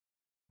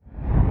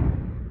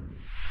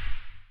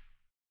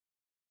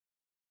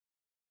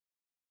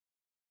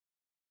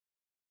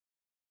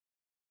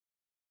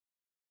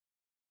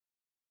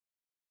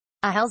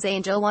A Hells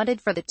Angel wanted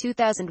for the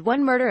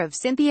 2001 murder of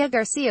Cynthia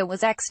Garcia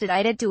was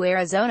extradited to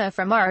Arizona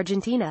from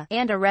Argentina,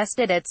 and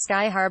arrested at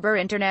Sky Harbor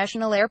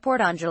International Airport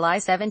on July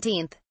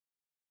 17.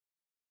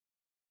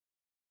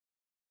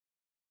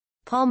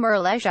 Palmer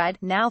Alleged,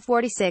 now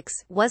 46,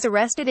 was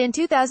arrested in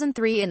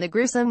 2003 in the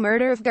gruesome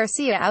murder of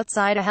Garcia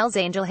outside a Hells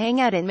Angel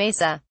hangout in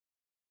Mesa.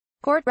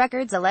 Court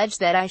records allege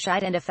that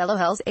Alleged and a fellow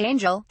Hells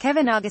Angel,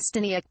 Kevin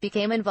Augustiniak,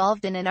 became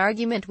involved in an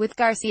argument with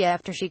Garcia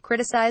after she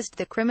criticized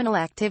the criminal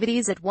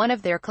activities at one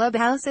of their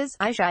clubhouses.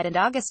 Alleged and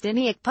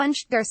Augustiniak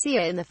punched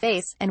Garcia in the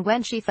face, and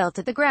when she fell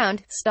to the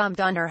ground,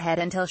 stomped on her head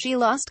until she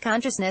lost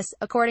consciousness,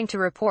 according to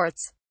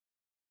reports.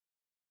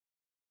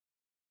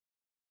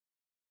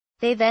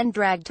 They then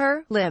dragged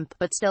her, limp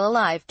but still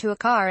alive, to a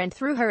car and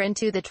threw her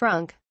into the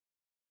trunk.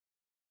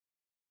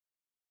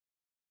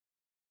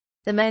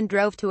 The men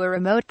drove to a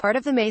remote part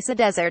of the Mesa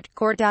Desert,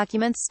 court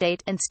documents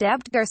state, and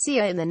stabbed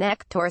Garcia in the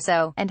neck,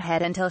 torso, and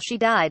head until she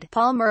died.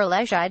 Palmer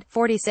Alleged,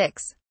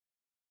 46.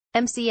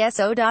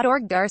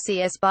 MCSO.org.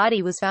 Garcia's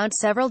body was found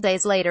several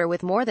days later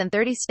with more than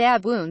 30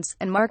 stab wounds,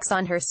 and marks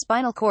on her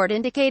spinal cord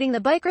indicating the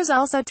bikers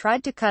also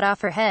tried to cut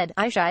off her head.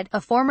 Alleged,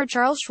 a former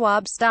Charles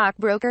Schwab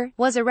stockbroker,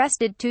 was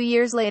arrested 2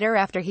 years later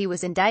after he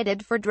was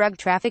indicted for drug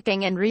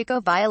trafficking and RICO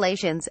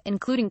violations,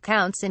 including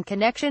counts in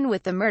connection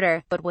with the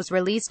murder, but was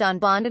released on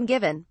bond and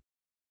given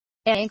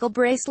an ankle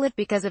bracelet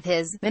because of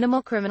his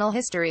minimal criminal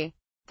history.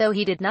 Though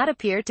he did not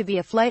appear to be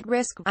a flight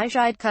risk,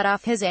 Alleged cut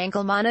off his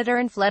ankle monitor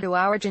and fled to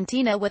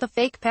Argentina with a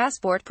fake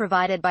passport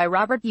provided by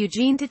Robert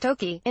Eugene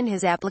Titoki. In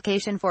his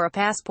application for a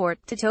passport,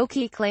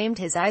 Titoki claimed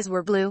his eyes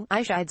were blue,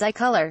 Alleged's eye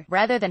color,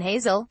 rather than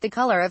hazel, the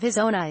color of his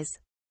own eyes.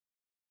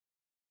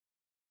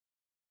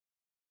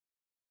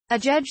 A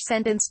judge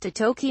sentenced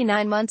Titoki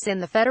 9 months in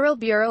the Federal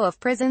Bureau of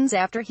Prisons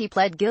after he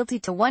pled guilty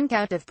to one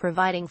count of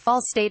providing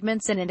false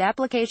statements in an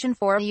application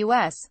for a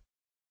U.S.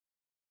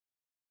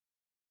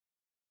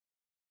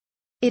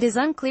 It is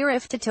unclear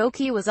if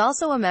Titoki was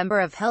also a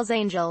member of Hells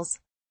Angels.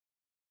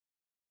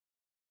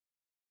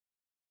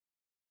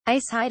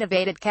 Alleged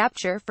evaded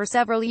capture for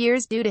several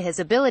years due to his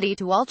ability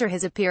to alter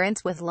his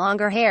appearance with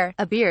longer hair,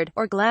 a beard,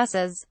 or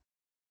glasses.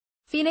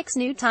 Phoenix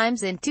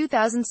New-Times in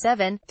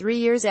 2007, 3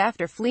 years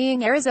after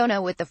fleeing Arizona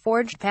with the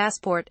forged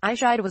passport,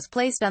 Alleged was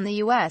placed on the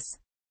U.S.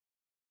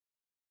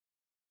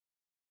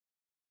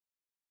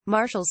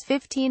 Marshal's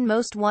 15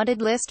 Most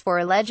Wanted list for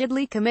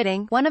allegedly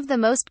committing one of the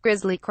most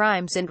grisly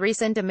crimes in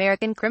recent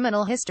American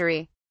criminal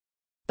history.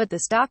 But the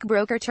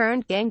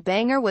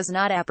stockbroker-turned-gangbanger was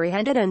not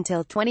apprehended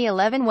until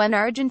 2011 when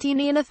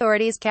Argentinian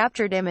authorities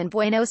captured him in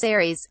Buenos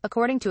Aires.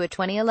 According to a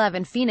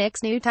 2011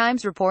 Phoenix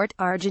New-Times report,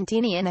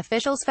 Argentinian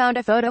officials found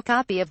a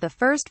photocopy of the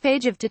first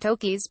page of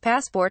Titoki's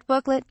passport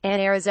booklet, an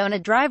Arizona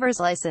driver's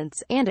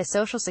license, and a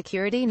social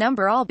security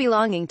number, all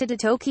belonging to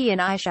Titoki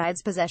in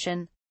Alleged's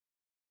possession.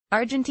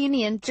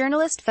 Argentinian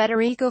journalist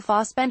Federico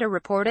Fospenda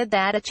reported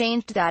that a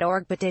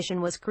Change.org petition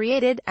was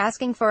created,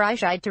 asking for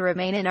Alleged to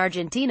remain in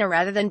Argentina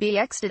rather than be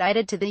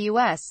extradited to the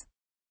U.S.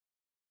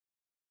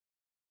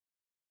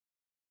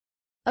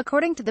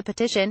 According to the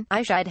petition,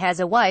 Alleged has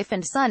a wife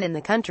and son in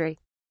the country.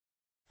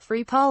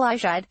 Free Paul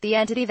Alleged, the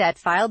entity that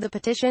filed the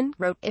petition,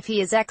 wrote, "If he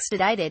is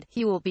extradited,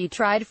 he will be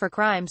tried for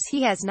crimes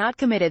he has not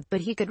committed,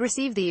 but he could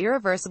receive the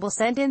irreversible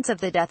sentence of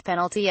the death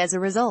penalty as a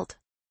result."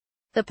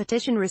 The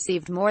petition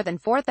received more than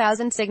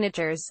 4,000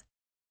 signatures.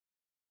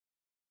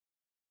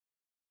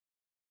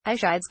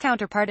 Alleged's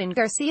counterpart in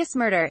Garcia's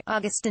murder,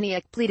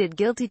 Augustiniak, pleaded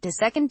guilty to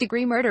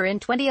second-degree murder in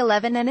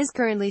 2011 and is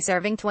currently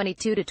serving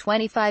 22 to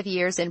 25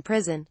 years in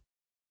prison.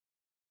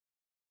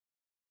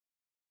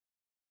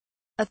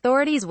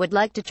 Authorities would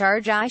like to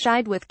charge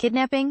Alleged with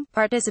kidnapping,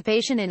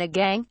 participation in a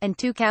gang, and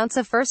 2 counts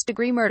of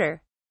first-degree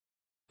murder.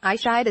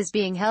 Alleged is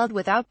being held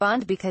without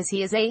bond because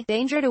he is a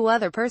danger to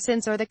other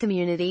persons or the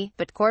community,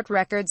 but court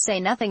records say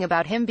nothing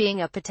about him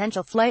being a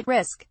potential flight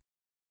risk.